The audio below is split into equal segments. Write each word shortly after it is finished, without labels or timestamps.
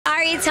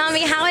Ari, tell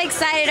me, how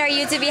excited are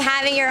you to be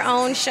having your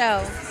own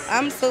show?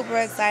 I'm super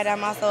excited.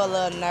 I'm also a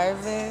little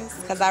nervous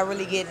because I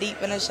really get deep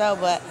in the show,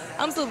 but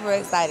I'm super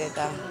excited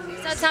though.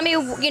 So tell me,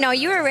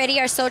 you already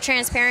are so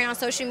transparent on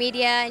social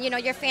media, and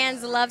your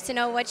fans love to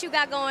know what you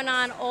got going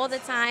on all the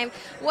time.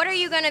 What are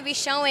you going to be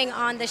showing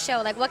on the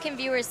show? Like, what can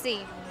viewers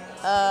see?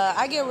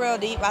 I get real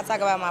deep. I talk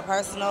about my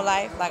personal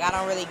life. Like, I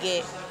don't really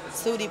get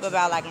too deep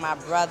about like my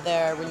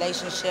brother,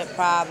 relationship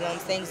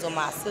problems, things with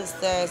my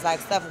sisters, like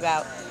stuff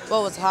about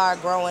what was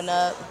hard growing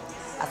up.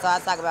 So I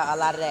talk about a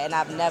lot of that, and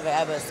I've never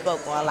ever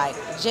spoke on like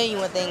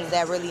genuine things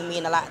that really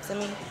mean a lot to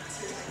me.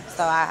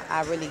 So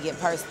I really get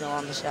personal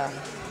on the show.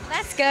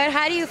 That's good.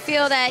 How do you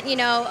feel that,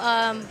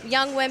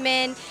 young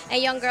women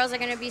and young girls are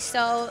going to be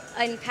so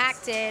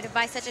impacted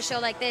by such a show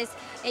like this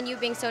and you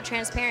being so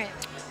transparent?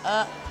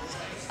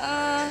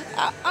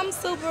 I'm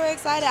super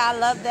excited. I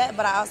love that,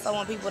 but I also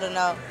want people to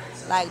know,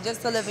 like,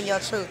 just to live in your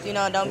truth,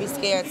 and don't be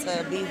scared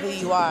to be who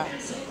you are.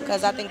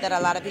 Because I think that a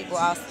lot of people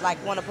also,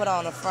 like, want to put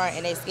on the front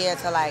and they scared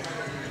to, like,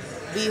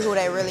 be who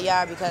they really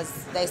are because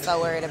they so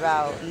worried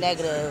about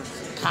negative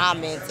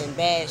comments and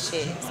bad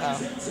shit. So,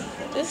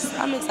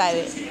 I'm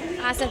excited.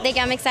 Awesome. Thank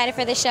you. I'm excited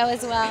for the show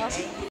as well.